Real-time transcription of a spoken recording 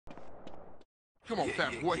Come on,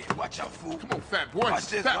 fat boy. Yeah. Watch out, fool. Come on, fat boy. Watch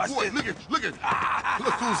this, fat watch boy, this. look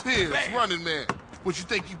who's here. It's Running Man. What, you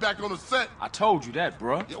think you back on the set? I told you that,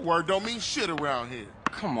 bruh. Your word don't mean shit around here.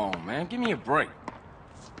 Come on, man. Give me a break.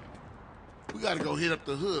 We gotta go hit up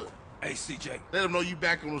the hood. Hey, CJ. Let them know you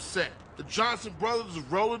back on the set. The Johnson brothers is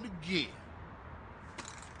rolling again.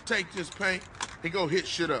 Take this paint and go hit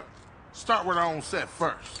shit up. Start with our own set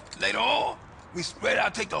first. Later on, we spread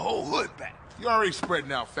out, take the whole hood back. You already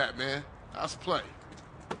spreading out, fat man. Let's play.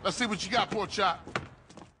 Let's see what you got, pork chop.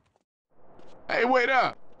 Hey, wait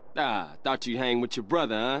up. Ah, thought you'd hang with your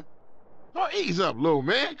brother, huh? Oh, ease up, little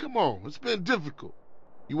man. Come on. It's been difficult.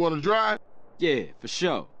 You want to drive? Yeah, for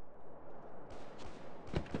sure.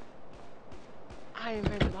 I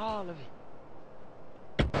invented all of it.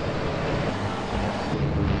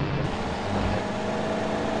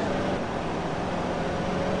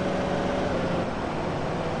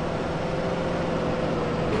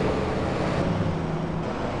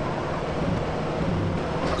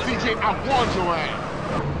 CJ, I warned your ass.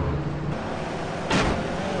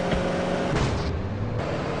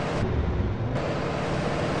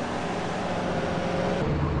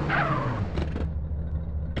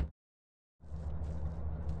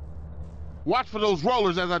 Watch for those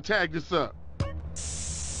rollers as I tag this up.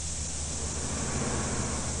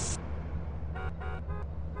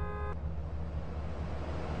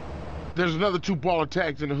 There's another 2 baller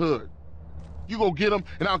tags in the hood. You go get them,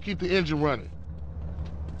 and I'll keep the engine running.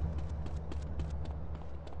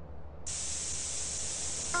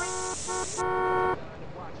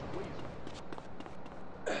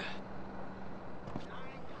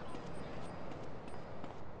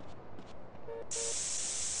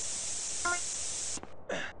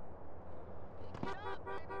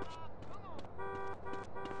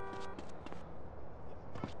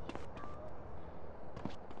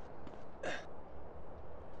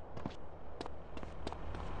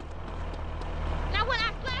 Now when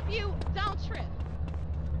I slap you, don't trip.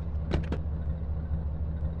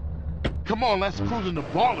 Come on, let's cruise into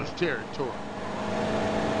ballers territory.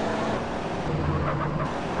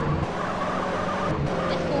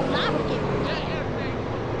 This fool liable to get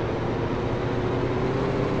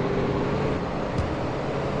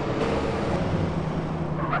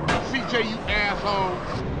CJ, you asshole.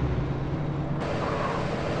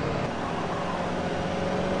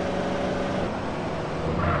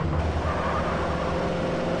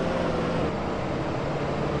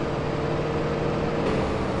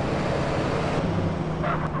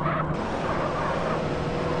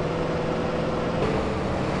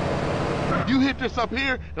 You hit this up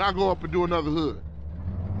here, and I'll go up and do another hood.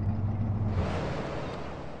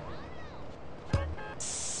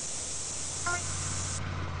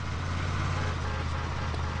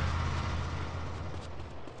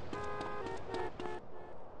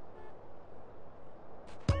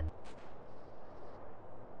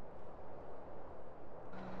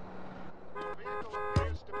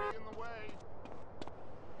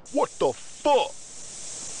 What the fuck?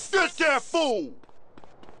 Get that fool!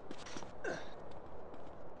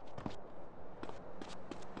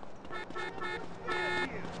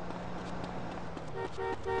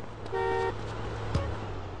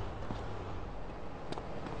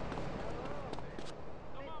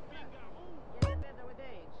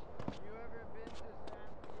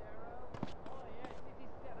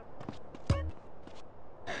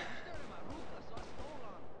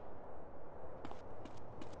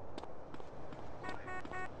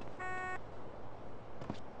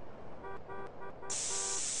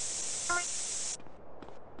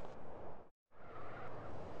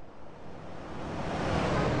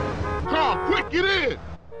 Quick, get in!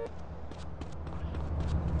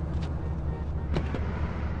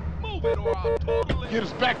 Move it or I'll totally... Get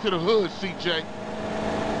us back to the hood, CJ.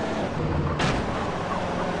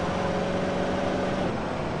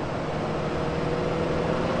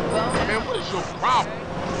 Man, what is your problem?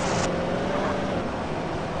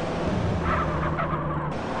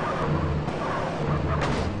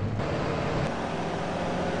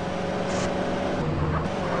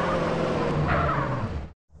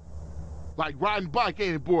 Like riding bike,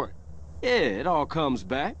 ain't it, boy? Yeah, it all comes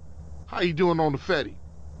back. How you doing on the Fetty?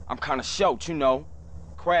 I'm kinda short, you know.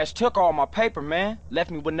 Crash took all my paper, man. Left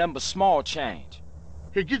me with nothing but small change.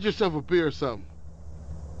 Here, get yourself a beer or something.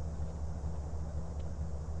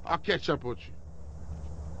 I'll catch up with you.